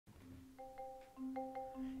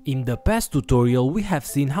In the past tutorial we have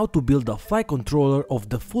seen how to build a flight controller of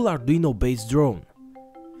the full Arduino based drone.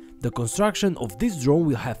 The construction of this drone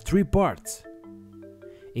will have 3 parts.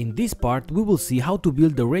 In this part we will see how to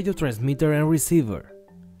build the radio transmitter and receiver.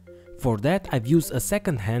 For that I've used a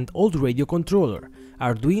second-hand old radio controller,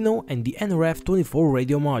 Arduino and the nRF24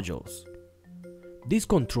 radio modules. This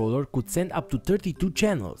controller could send up to 32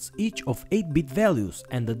 channels, each of 8-bit values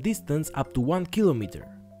and a distance up to 1 kilometer.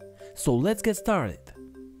 So let's get started.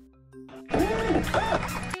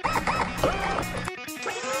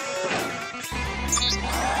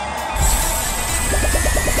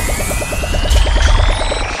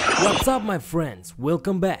 What's up my friends,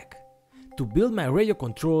 welcome back. To build my radio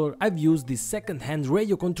controller I've used this second-hand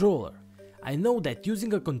radio controller. I know that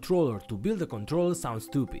using a controller to build a controller sounds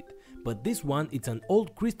stupid, but this one is an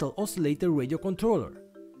old crystal oscillator radio controller.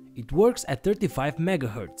 It works at 35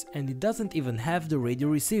 MHz and it doesn't even have the radio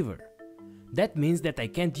receiver. That means that I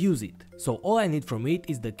can't use it, so all I need from it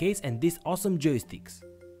is the case and these awesome joysticks.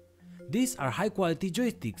 These are high quality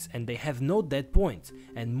joysticks and they have no dead points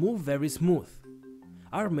and move very smooth.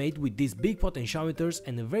 Are made with these big potentiometers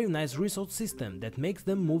and a very nice resource system that makes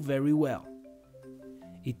them move very well.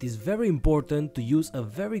 It is very important to use a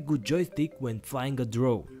very good joystick when flying a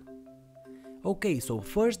drone. Okay, so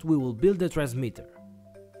first we will build the transmitter.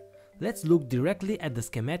 Let's look directly at the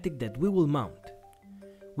schematic that we will mount.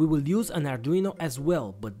 We will use an Arduino as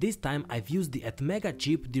well, but this time I've used the Atmega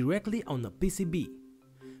chip directly on a PCB.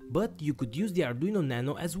 But you could use the Arduino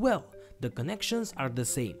Nano as well, the connections are the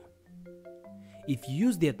same. If you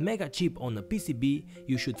use the Atmega chip on a PCB,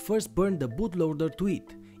 you should first burn the bootloader to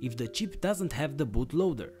it, if the chip doesn't have the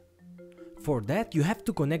bootloader. For that you have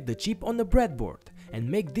to connect the chip on the breadboard and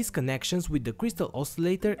make these connections with the crystal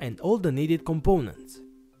oscillator and all the needed components.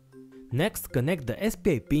 Next, connect the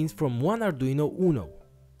SPI pins from one Arduino Uno.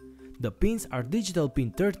 The pins are digital pin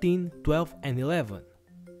 13, 12 and 11.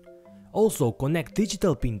 Also connect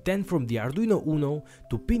digital pin 10 from the Arduino Uno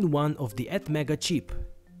to pin 1 of the Atmega chip.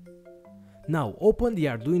 Now open the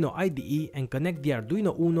Arduino IDE and connect the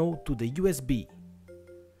Arduino Uno to the USB.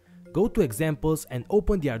 Go to examples and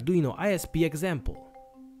open the Arduino ISP example.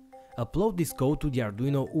 Upload this code to the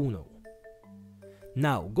Arduino Uno.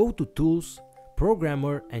 Now go to Tools,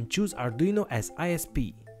 Programmer and choose Arduino as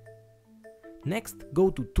ISP. Next go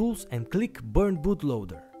to Tools and click Burn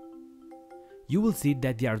Bootloader. You will see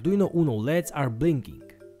that the Arduino Uno LEDs are blinking.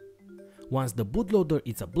 Once the bootloader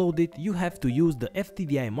is uploaded, you have to use the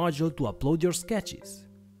FTDI module to upload your sketches.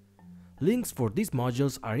 Links for these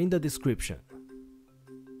modules are in the description.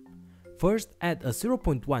 First, add a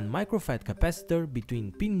 0.1 microfarad capacitor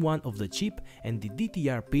between pin 1 of the chip and the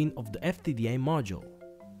DTR pin of the FTDI module.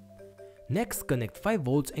 Next, connect 5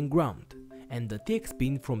 volts and ground, and the TX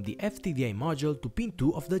pin from the FTDI module to pin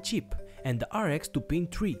 2 of the chip, and the RX to pin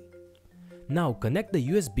 3. Now connect the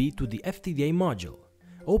USB to the FTDI module.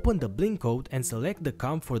 Open the blink code and select the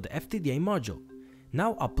COM for the FTDI module.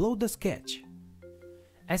 Now upload the sketch.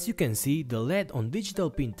 As you can see, the LED on digital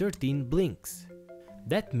pin 13 blinks.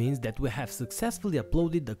 That means that we have successfully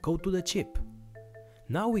uploaded the code to the chip.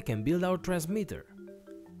 Now we can build our transmitter.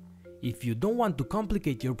 If you don't want to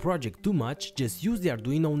complicate your project too much, just use the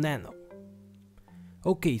Arduino Nano.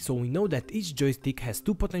 Okay, so we know that each joystick has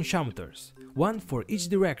 2 potentiometers, one for each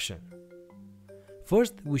direction.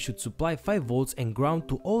 First, we should supply 5 volts and ground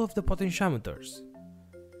to all of the potentiometers.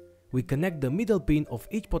 We connect the middle pin of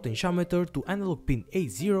each potentiometer to analog pin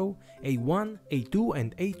A0, A1, A2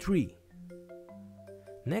 and A3.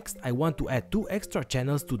 Next, I want to add 2 extra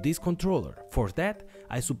channels to this controller. For that,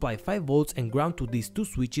 I supply 5 volts and ground to these 2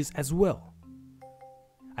 switches as well.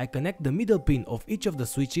 I connect the middle pin of each of the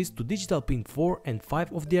switches to digital pin 4 and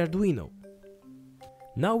 5 of the Arduino.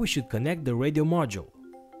 Now we should connect the radio module.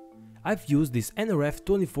 I've used this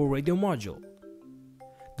nRF24 radio module.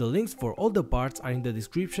 The links for all the parts are in the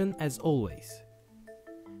description as always.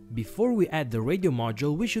 Before we add the radio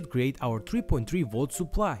module, we should create our 3.3 volt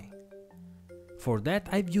supply. For that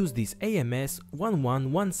I've used this AMS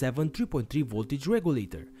 1117 3.3 voltage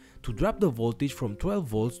regulator to drop the voltage from 12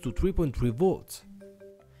 volts to 3.3 volts.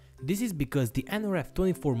 This is because the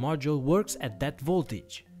nRF24 module works at that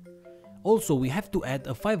voltage. Also we have to add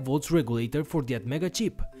a 5 volts regulator for the Atmega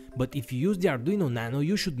chip, but if you use the Arduino Nano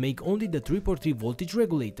you should make only the 3.3 voltage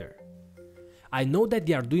regulator. I know that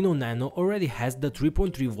the Arduino Nano already has the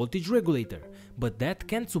 3.3 voltage regulator, but that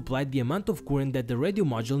can't supply the amount of current that the radio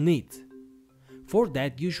module needs. For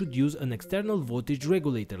that you should use an external voltage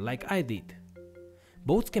regulator like I did.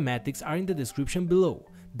 Both schematics are in the description below,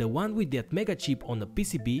 the one with the Atmega chip on a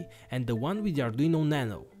PCB and the one with the Arduino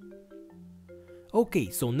Nano. Okay,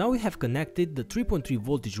 so now we have connected the 3.3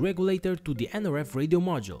 voltage regulator to the NRF radio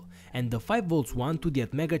module and the 5 volts one to the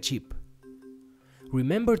Atmega chip.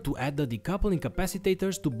 Remember to add the decoupling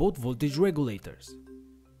capacitors to both voltage regulators.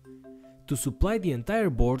 To supply the entire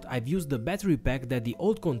board, I've used the battery pack that the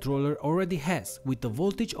old controller already has with a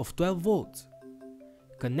voltage of 12 volts.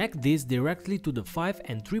 Connect this directly to the 5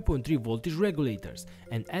 and 3.3 voltage regulators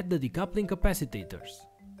and add the decoupling capacitors.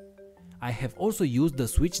 I have also used the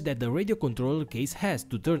switch that the radio controller case has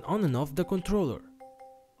to turn on and off the controller.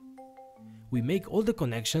 We make all the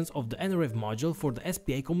connections of the NRF module for the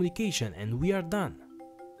SPI communication and we are done.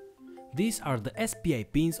 These are the SPI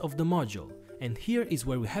pins of the module, and here is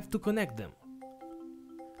where we have to connect them.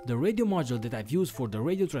 The radio module that I've used for the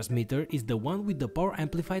radio transmitter is the one with the power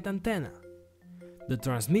amplified antenna. The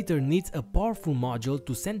transmitter needs a powerful module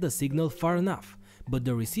to send the signal far enough, but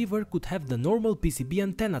the receiver could have the normal PCB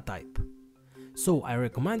antenna type. So I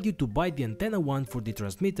recommend you to buy the antenna one for the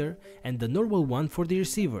transmitter and the normal one for the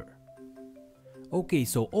receiver. Okay,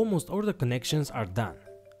 so almost all the connections are done.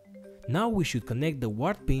 Now we should connect the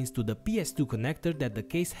ward pins to the PS2 connector that the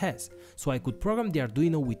case has, so I could program the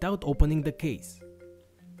Arduino without opening the case.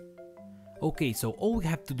 Okay, so all we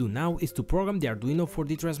have to do now is to program the Arduino for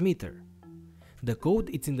the transmitter. The code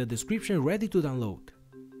is in the description ready to download.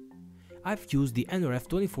 I've used the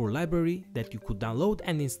NRF24 library that you could download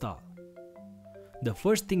and install. The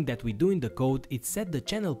first thing that we do in the code is set the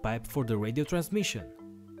channel pipe for the radio transmission.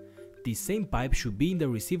 This same pipe should be in the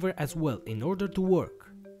receiver as well in order to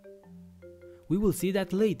work. We will see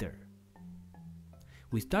that later.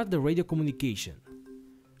 We start the radio communication.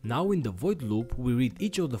 Now in the void loop we read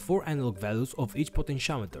each of the 4 analog values of each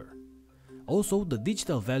potentiometer. Also the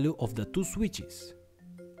digital value of the 2 switches.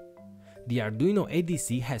 The Arduino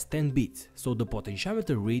ADC has 10 bits, so the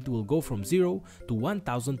potentiometer read will go from 0 to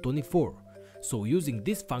 1024. So using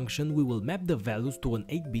this function we will map the values to an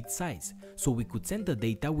 8-bit size, so we could send the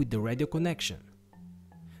data with the radio connection.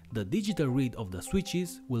 The digital read of the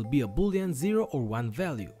switches will be a boolean 0 or 1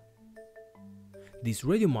 value. This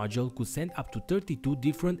radio module could send up to 32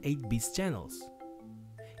 different 8-bit channels.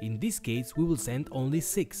 In this case we will send only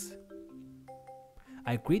 6.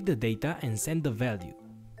 I create the data and send the value.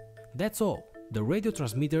 That's all, the radio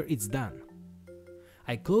transmitter is done.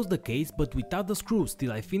 I close the case but without the screws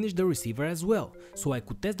till I finish the receiver as well, so I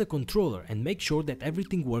could test the controller and make sure that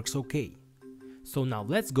everything works okay. So now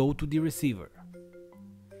let's go to the receiver.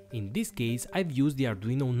 In this case I've used the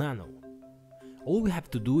Arduino NANO. All we have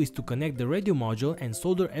to do is to connect the radio module and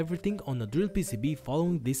solder everything on a drill PCB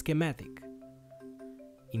following this schematic.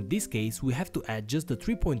 In this case we have to add just the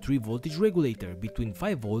 3.3 voltage regulator between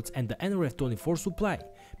 5 volts and the NRF24 supply,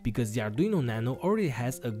 because the Arduino NANO already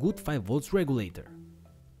has a good 5 volts regulator.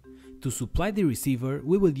 To supply the receiver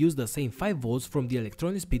we will use the same 5 volts from the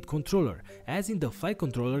electronic speed controller as in the flight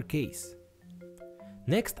controller case.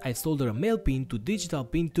 Next I solder a male pin to digital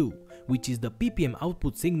pin 2, which is the ppm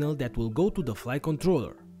output signal that will go to the flight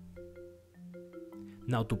controller.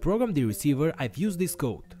 Now to program the receiver I've used this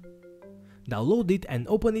code. Download it and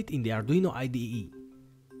open it in the Arduino IDE.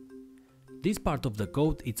 This part of the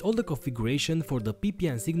code is all the configuration for the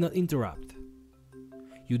ppm signal interrupt.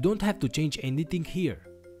 You don't have to change anything here.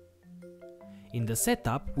 In the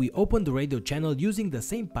setup we open the radio channel using the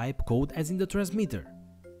same pipe code as in the transmitter.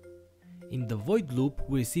 In the void loop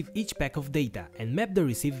we receive each pack of data and map the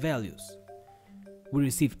received values. We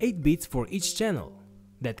receive 8 bits for each channel.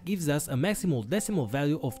 That gives us a maximal decimal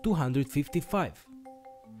value of 255.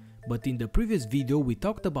 But in the previous video we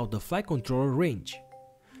talked about the flight controller range.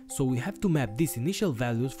 So we have to map these initial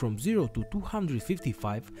values from 0 to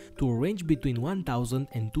 255 to a range between 1000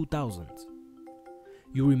 and 2000.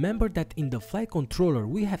 You remember that in the flight controller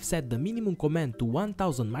we have set the minimum command to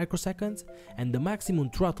 1000 microseconds and the maximum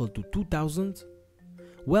throttle to 2000?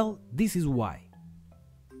 Well, this is why.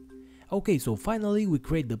 Okay, so finally we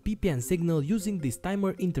create the ppm signal using this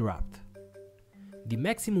timer interrupt. The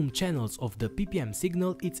maximum channels of the ppm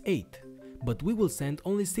signal is 8, but we will send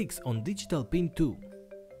only 6 on digital pin 2.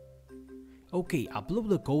 Okay, upload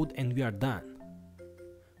the code and we are done.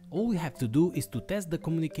 All we have to do is to test the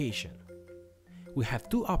communication. We have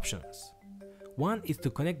 2 options. One is to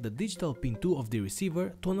connect the digital pin 2 of the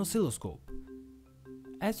receiver to an oscilloscope.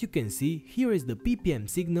 As you can see, here is the ppm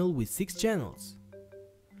signal with 6 channels.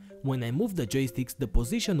 When I move the joysticks, the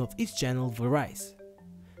position of each channel varies.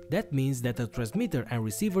 That means that the transmitter and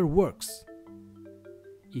receiver works.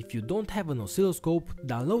 If you don't have an oscilloscope,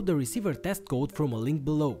 download the receiver test code from a link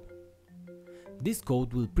below. This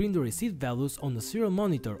code will print the received values on the serial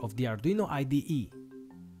monitor of the Arduino IDE.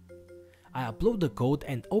 I upload the code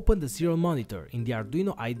and open the serial monitor in the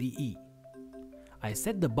Arduino IDE. I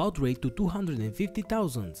set the baud rate to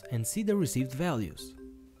 250,000 and see the received values.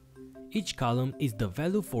 Each column is the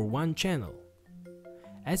value for one channel.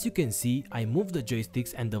 As you can see, I move the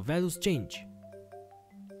joysticks and the values change.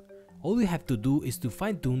 All we have to do is to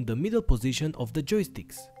fine-tune the middle position of the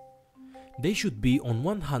joysticks. They should be on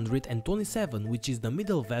 127, which is the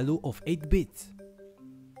middle value of 8 bits.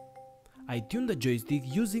 I tune the joystick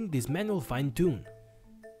using this manual fine-tune.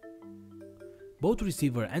 Both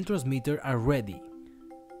receiver and transmitter are ready.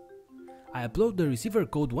 I upload the receiver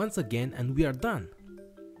code once again and we are done.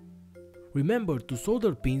 Remember to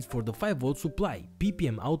solder pins for the 5V supply,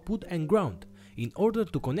 ppm output and ground in order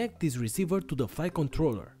to connect this receiver to the flight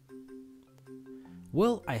controller.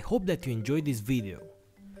 Well, I hope that you enjoyed this video.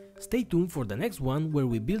 Stay tuned for the next one where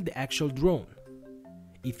we build the actual drone.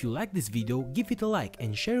 If you like this video, give it a like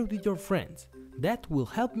and share it with your friends. That will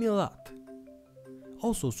help me a lot.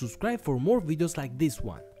 Also subscribe for more videos like this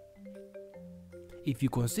one. If you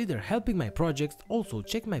consider helping my projects, also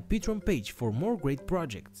check my Patreon page for more great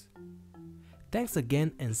projects. Thanks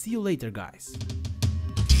again and see you later, guys.